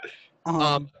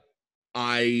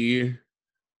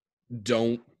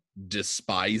don't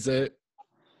despise it.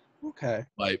 Okay.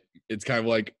 Like, it's kind of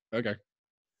like, okay.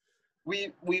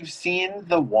 We've seen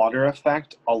the water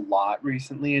effect a lot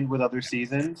recently and with other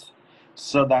seasons,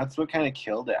 so that's what kind of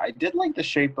killed it. I did like the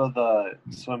shape of the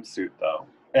swimsuit though,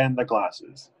 and the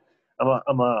glasses.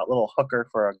 I'm a little hooker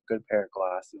for a good pair of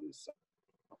glasses.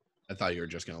 I thought you were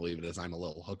just gonna leave it as I'm a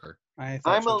little hooker. I'm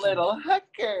a little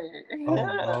hooker. Oh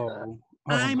no.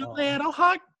 I'm a little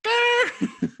hooker.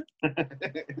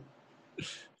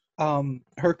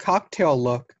 Her cocktail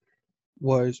look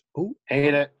was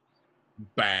hate it.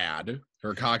 Bad.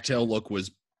 Her cocktail look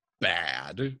was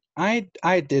bad. I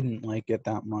didn't like it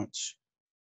that much.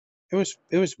 It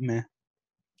was meh.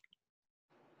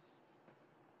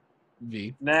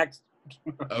 V. Next.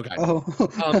 Okay.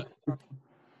 Oh.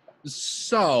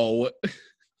 So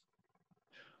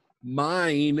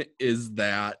mine is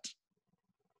that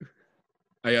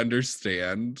I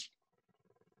understand,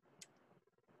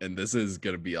 and this is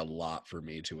going to be a lot for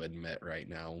me to admit right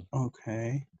now.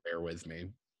 Okay. Bear with me.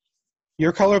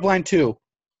 You're colorblind too?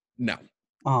 No.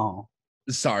 Oh.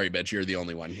 Sorry, bitch, you're the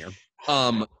only one here.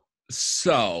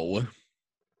 So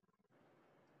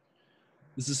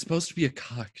this is supposed to be a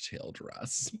cocktail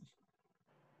dress.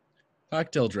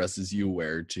 Cocktail dresses you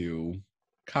wear to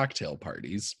cocktail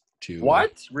parties, to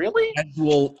what? Really?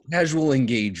 Casual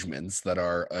engagements that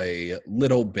are a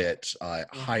little bit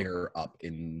higher up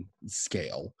in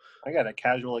scale. I got a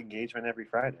casual engagement every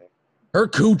Friday. Her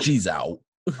coochie's out.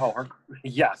 Oh,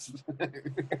 yes.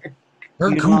 Her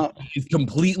coochie is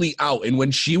completely out, and when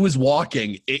she was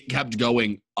walking, it kept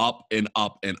going up and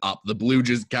up and up. The blue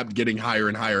just kept getting higher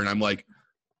and higher, and I'm like,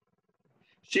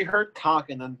 she heard cock,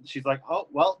 and then she's like, oh,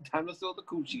 well, time to show the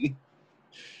coochie.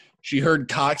 She heard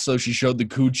cock, so she showed the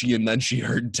coochie, and then she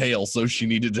heard tail, so she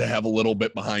needed to have a little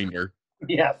bit behind her.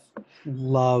 Yes.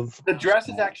 Love. The dress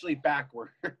is actually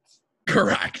backwards.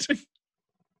 Correct.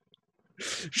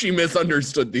 She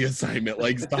misunderstood the assignment,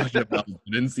 like talking about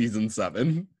it in season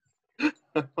 7.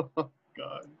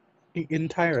 God.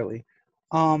 Entirely.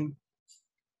 Her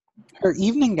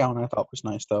evening gown I thought was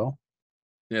nice though.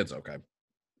 Yeah, it's okay.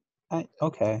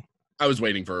 Okay. I was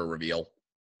waiting for a reveal.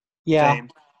 Yeah. Same.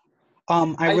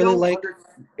 I really like.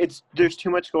 There's too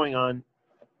much going on.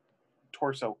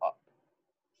 Torso up.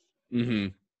 Mm-hmm.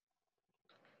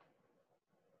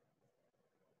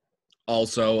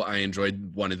 Also, I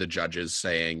enjoyed one of the judges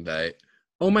saying that,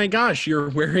 oh my gosh, you're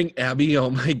wearing Abby oh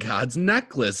my God's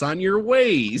necklace on your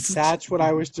waist. That's what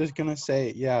I was just gonna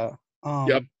say. Yeah.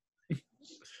 Yep.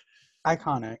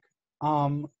 Iconic.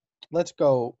 Let's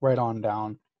go right on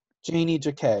down. Janie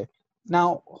Jacquet.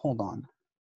 Now, hold on.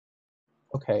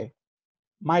 Okay.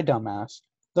 My dumbass.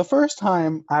 The first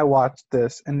time I watched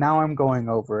this, and now I'm going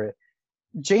over it,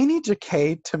 Janie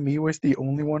Jacquet to me was the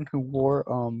only one who wore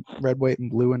red, white,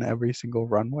 and blue in every single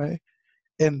runway.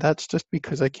 And that's just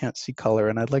because I can't see color,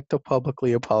 and I'd like to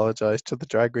publicly apologize to the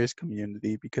Drag Race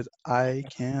community because I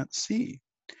can't see.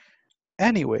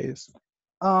 Anyways,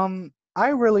 I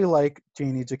really like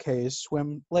Janie Jakay's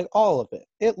swim, like all of it.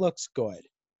 It looks good.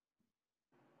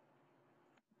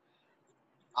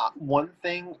 One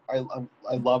thing I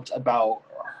loved about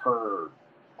her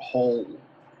whole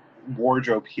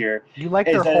wardrobe here You like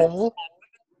is her that hole?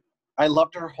 I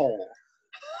loved her whole.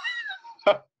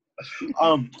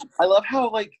 I love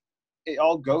how like it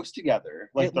all goes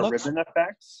together, like It the looks- ribbon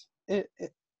effects. Is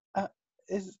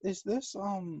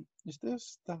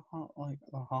this the like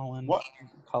the Holland What?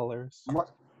 colors?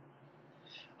 What?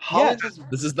 Holland Yes. is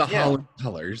This is the Yeah. Holland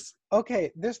colors.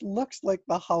 Okay, this looks like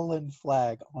the Holland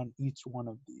flag on each one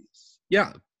of these.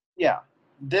 Yeah. yeah.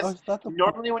 This Oh, is that the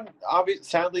normally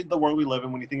sadly the world we live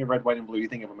in, when you think of red, white, and blue, you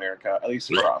think of America. At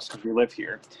least for us, because we live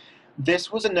here.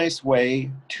 This was a nice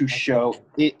way to show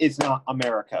it's not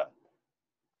America.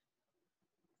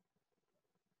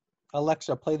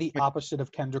 Alexa, play the opposite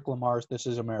of Kendrick Lamar's "This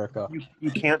Is America"?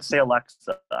 You can't say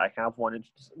Alexa. I have one.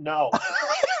 No.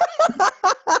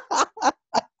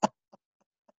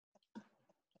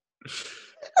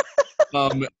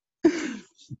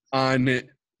 On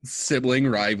sibling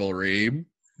rivalry,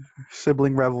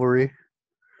 Sibling revelry.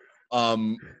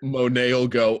 Monet will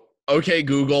go, okay,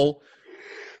 Google.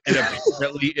 And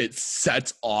apparently it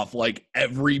sets off like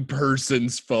every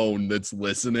person's phone that's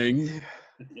listening.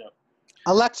 Yeah.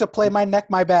 Alexa, play "My Neck,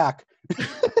 My Back."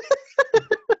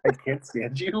 I can't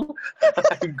stand you.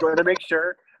 I'm going to make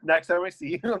sure next time I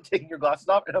see you, I'm taking your glasses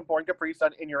off and I'm pouring Capri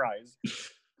Sun in your eyes.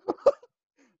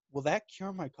 Will that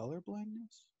cure my color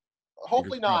blindness?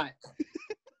 Hopefully not.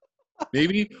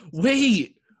 Maybe.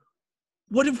 Wait.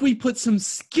 What if we put some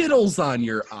Skittles on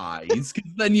your eyes?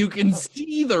 Because then you can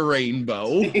see the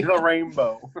rainbow. See the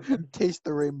rainbow. Taste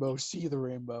the rainbow, see the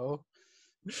rainbow.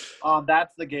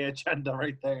 That's the gay agenda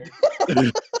right there.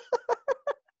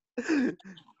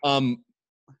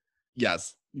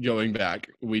 Yes, going back,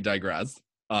 we digress.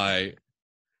 I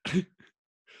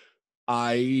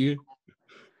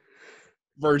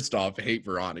first off hate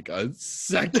Veronica.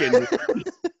 Second,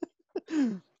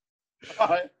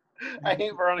 I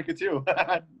hate Veronica too.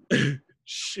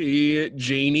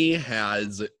 Janie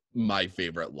has my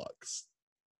favorite looks,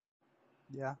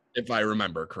 Yeah. if I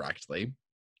remember correctly.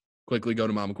 Quickly go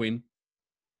to Mama Queen.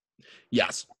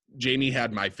 Yes, Janie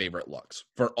had my favorite looks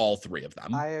for all three of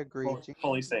them. I agree.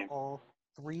 Fully same. All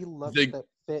three looks The- that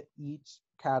fit each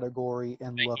category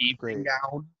and The look evening great.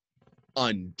 gown,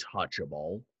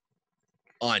 untouchable.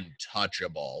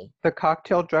 Untouchable. The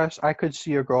cocktail dress, I could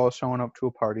see a girl showing up to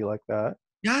a party like that.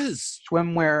 Yes.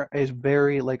 Swimwear is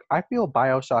very, like, I feel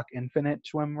BioShock Infinite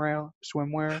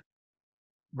swimwear,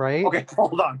 right? Okay,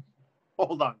 hold on.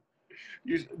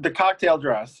 The cocktail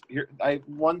dress.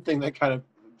 One thing that kind of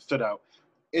stood out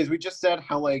is we just said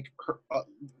how like her,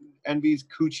 Envy's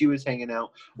coochie was hanging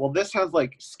out. Well, this has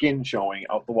like skin showing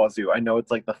out the wazoo. I know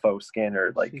it's like the faux skin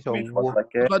or like She's a made to look wolf. like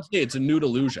I was it. about to say it's a nude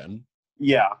illusion.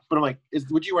 Yeah, but I'm like,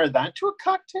 would you wear that to a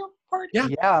cocktail party? Yeah.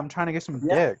 Yeah, I'm trying to get some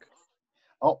Yeah. dick.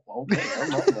 Oh, okay. I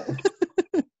love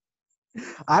that.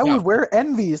 I Yeah. would wear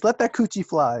Envy's. Let that coochie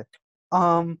fly.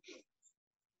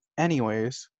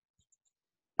 Anyways.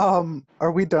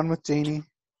 Are we done with Janie?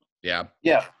 Yeah.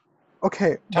 Yeah,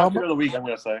 Okay, top of the week. I'm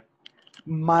gonna say.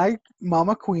 my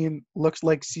Mama Queen looks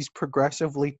like she's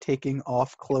progressively taking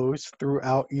off clothes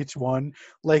throughout each one.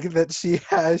 Like that she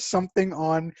has something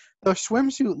on. The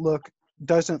swimsuit look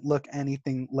doesn't look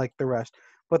anything like the rest.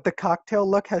 But the cocktail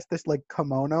look has this like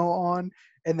kimono on,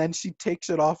 and then she takes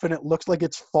it off and it looks like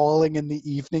it's falling in the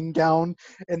evening gown,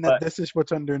 and that But- this is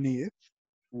what's underneath.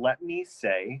 Let me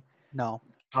say, No.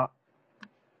 Huh.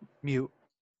 Mute.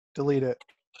 Delete it.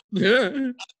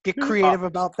 Yeah. Get creative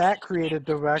about that, creative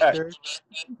director.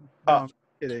 No, I'm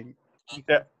kidding.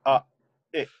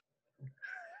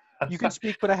 You can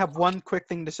speak, but I have one quick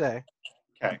thing to say.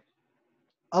 Okay.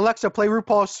 Alexa, play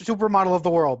RuPaul's Supermodel of the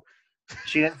World.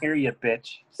 She didn't hear you,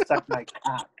 bitch. Suck my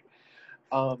cock.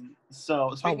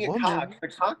 So speaking of woman. cock, the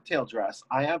cocktail dress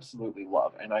I absolutely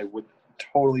love, and I would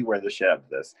totally wear the shit out of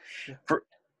this. Yeah. For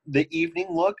the evening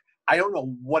look, I don't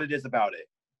know what it is about it,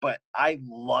 but I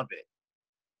love it.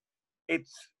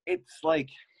 It's like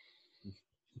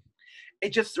it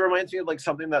just reminds me of like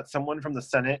something that someone from the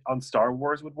Senate on Star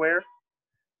Wars would wear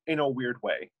in a weird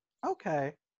way.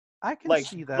 Okay. I can Like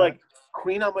see that. like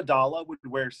Queen Amidala would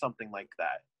wear something like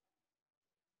that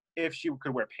if she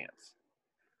could wear pants.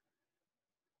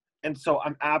 And so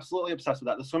I'm absolutely obsessed with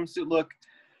that. The swimsuit look,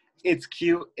 it's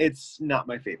cute. It's not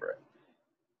my favorite.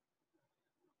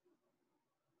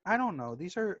 I don't know.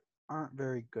 These are aren't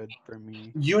very good for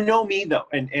me. You know me though,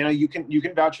 and Anna, you can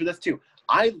vouch for this too.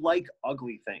 I like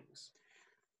ugly things.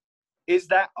 Is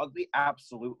that ugly?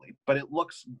 Absolutely, but it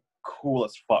looks cool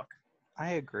as fuck.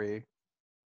 I agree.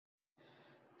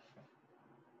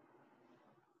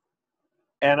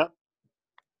 Anna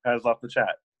has left the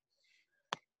chat.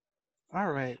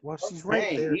 All right. Well, she's right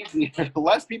Hey, there. easy.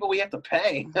 Less people we have to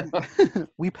pay.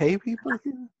 We pay people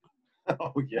here.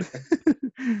 Oh yeah.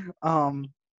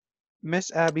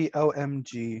 Miss Abby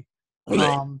OMG.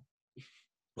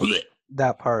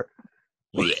 That part.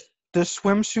 The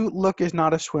swimsuit look is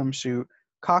not a swimsuit.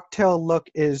 Cocktail look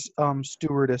is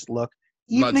stewardess look.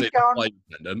 Evening gown,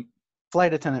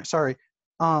 flight attendant. Sorry.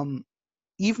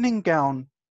 Evening gown,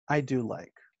 I do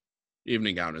like.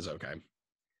 Evening gown is okay.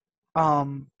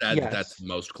 Yes. That's the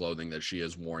most clothing that she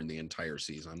has worn the entire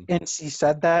season. And she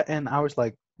said that, and I was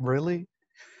like, really?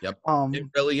 Yep. It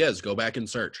really is. Go back and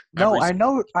search. No, I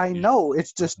know.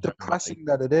 It's just depressing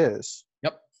that it is.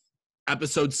 Yep.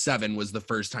 Episode 7 was the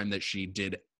first time that she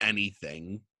did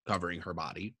anything covering her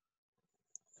body.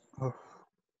 Oh.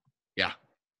 Yeah.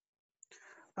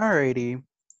 Alrighty.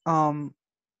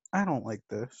 I don't like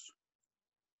this.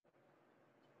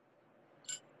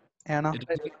 Anna? It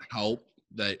doesn't help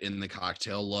that in the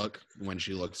cocktail look, when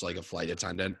she looks like a flight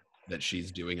attendant, that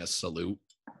she's doing a salute.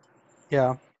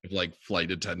 Yeah. Like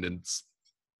flight attendants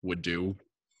would do.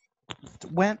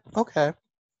 Okay.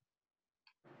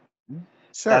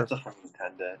 Sure. That's a flight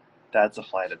attendant. That's a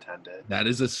flight attendant. That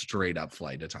is a straight up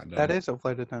flight attendant. That is a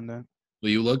flight attendant. Will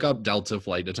you look up Delta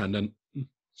flight attendant?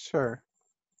 Sure.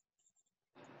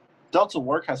 Delta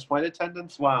work has flight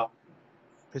attendants? Wow.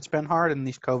 It's been hard in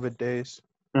these COVID days.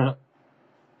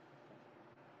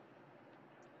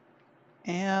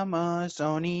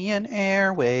 Amazonian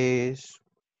Airways.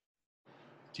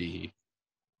 Gee.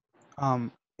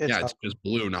 It's just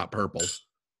blue, not purple.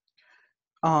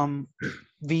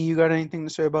 V, you got anything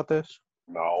to say about this?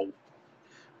 No.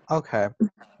 Okay.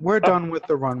 We're done with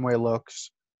the runway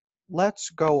looks. Let's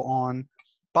go on.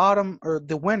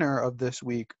 The winner of this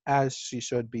week, as she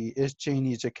should be, is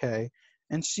Janie Jacquet.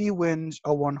 And she wins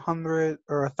a 100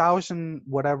 or 1,000,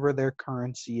 whatever their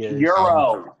currency is.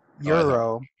 Euro.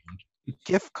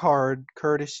 Gift card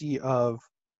courtesy of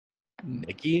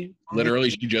Nikki.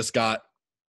 Literally, she just got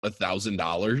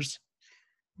 $1,000.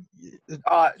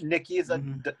 Nikki is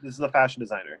is a fashion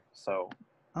designer, so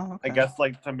okay. I guess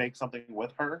like to make something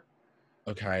with her.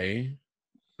 Okay.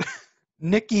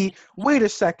 Nikki, wait a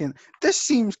second. This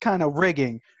seems kind of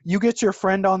rigging. You get your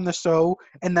friend on the show,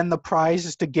 and then the prize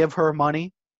is to give her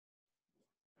money?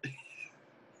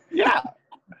 Yeah.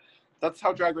 That's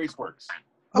how Drag Race works.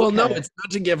 Well, Okay. no, it's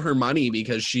not to give her money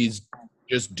because she's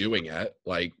just doing it.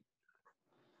 Like,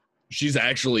 she's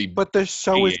actually... But the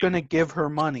show is going to give her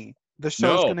money. The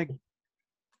show's going to...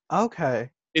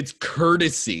 Okay. It's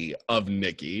courtesy of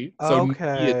Nikki. So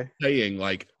okay. Nikki is saying,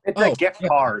 like... It's a gift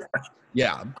card.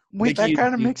 Yeah. Wait, Nikki, that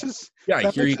kind of makes us... Yeah,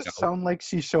 that here makes you it go. sound like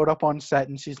she showed up on set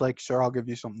and she's like, sure, I'll give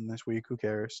you something this week. Who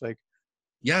cares? Like...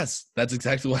 Yes, that's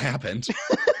exactly what happened.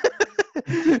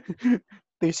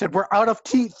 They said, we're out of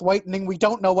teeth whitening. We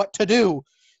don't know what to do.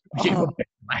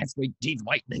 Last week, teeth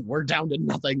whitening. We're down to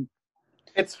nothing.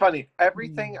 It's funny.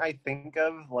 Everything I think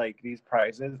of, like, these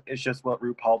prizes, is just what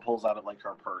RuPaul pulls out of, like,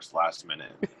 her purse last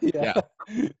minute. Yeah.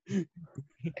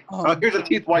 Oh, here's a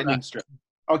teeth whitening strip.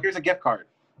 Oh, here's a gift card.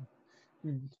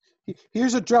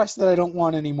 Here's a dress that I don't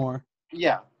want anymore.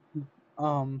 Yeah.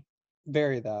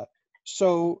 Vary that.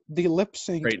 So the lip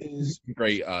sync is...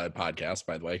 Great podcast,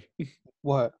 by the way.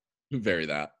 What? Vary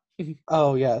that.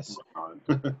 Oh, yes.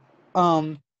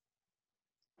 The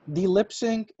lip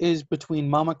sync is between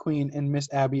Mama Queen and Miss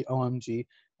Abby OMG,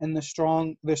 and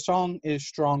the song is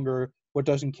Stronger, What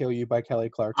Doesn't Kill You by Kelly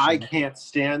Clarkson. I can't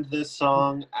stand this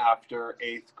song after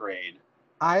 8th grade.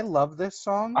 I love this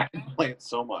song. I play it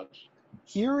so much.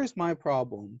 Here is my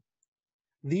problem.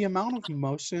 The amount of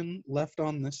motion left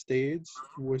on the stage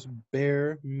was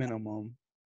bare minimum.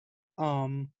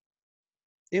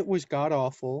 It was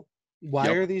god-awful. Why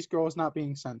are these girls not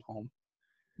being sent home?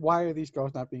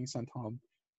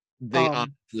 They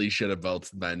honestly should have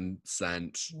both been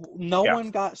sent. No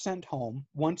one got sent home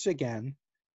once again.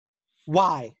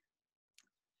 Why?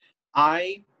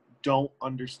 I don't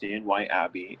understand why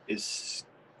Abby is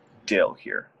still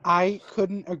here. I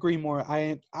couldn't agree more.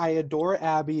 I adore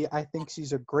Abby. I think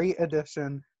she's a great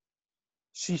addition.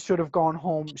 She should have gone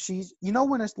home. She's, you know,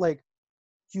 when it's like,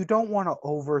 you don't want to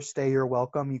overstay your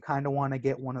welcome. You kind of want to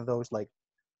get one of those like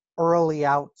early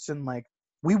outs and like,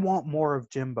 we want more of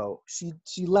Jimbo.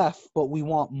 She left, but we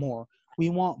want more. We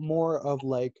want more of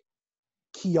like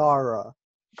Kiara.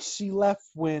 She left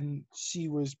when she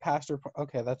was past her.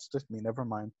 Okay, that's just me. Never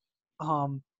mind.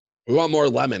 We want more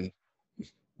lemon.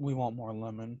 We want more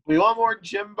lemon. We want more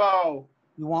Jimbo.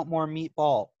 We want more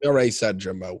meatball. I already said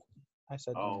Jimbo. I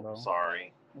said Oh, Jimbo.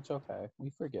 sorry. It's okay. We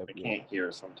forgive I you. can't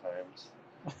hear sometimes.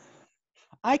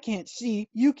 I can't see.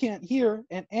 You can't hear.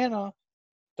 And Anna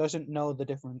doesn't know the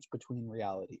difference between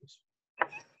realities.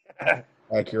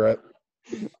 Accurate.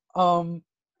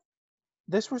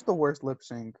 This was the worst lip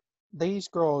sync. These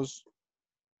girls.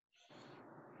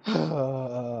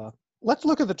 Let's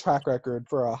look at the track record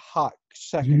for a hot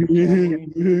second.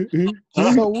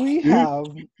 So we have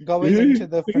going into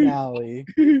the finale.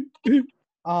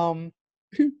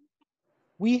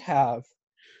 We have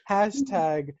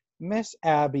hashtag Miss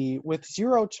Abby with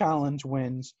 0 challenge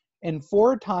wins and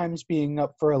 4 times being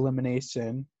up for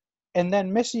elimination. And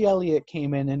then Missy Elliott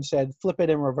came in and said, flip it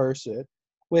and reverse it.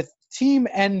 With Team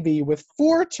Envy with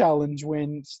 4 challenge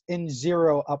wins and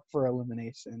 0 up for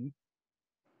elimination.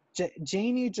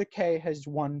 Janie Jacquet has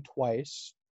won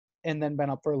twice and then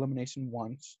been up for elimination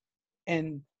once.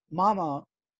 And Mama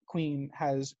Queen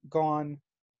has gone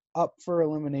up for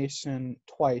elimination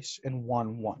twice and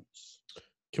won once.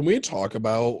 Can we talk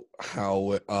about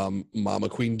how Mama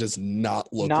Queen does not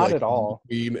look Not like at all. Mama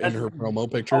Queen in her promo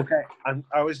picture? Okay,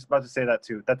 I was about to say that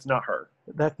too. That's not her.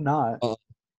 That's not.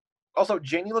 Also,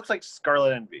 Janie looks like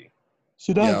Scarlet Envy.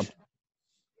 She does.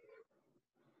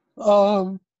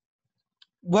 Yeah.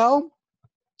 Well,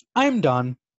 I'm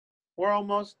done. We're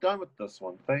almost done with this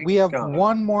one. Thank We have God.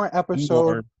 one more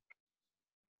episode.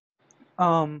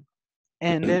 And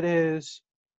it is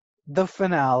the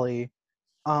finale.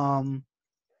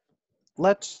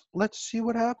 Let's see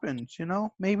what happens, you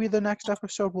know? Maybe the next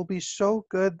episode will be so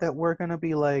good that we're gonna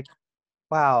be like,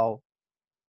 wow,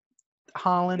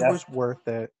 Holland was worth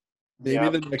it.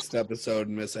 Maybe the next episode,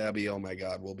 Miss Abby, oh my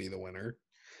God, will be the winner.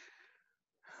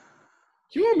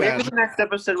 Can you imagine? Maybe the next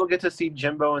episode we'll get to see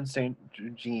Jimbo and Saint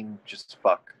Jean just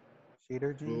fuck.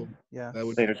 Shader Jean? Yeah.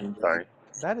 Saint Jean, sorry.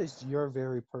 That is your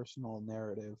very personal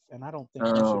narrative, and I don't think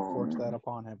you should force that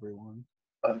upon everyone.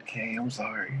 Okay, I'm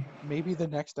sorry. Maybe the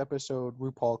next episode,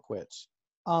 RuPaul quits.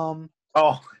 Oh,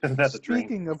 that's a dream.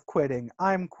 Speaking of quitting,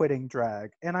 I'm quitting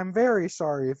drag, and I'm very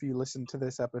sorry if you listen to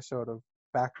this episode of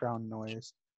background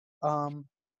noise.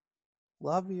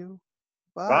 Love you.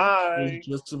 Bye. It's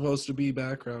just supposed to be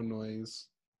background noise.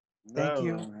 Thank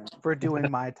you for doing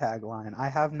my tagline. I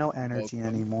have no energy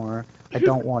anymore. I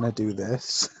don't want to do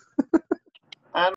this.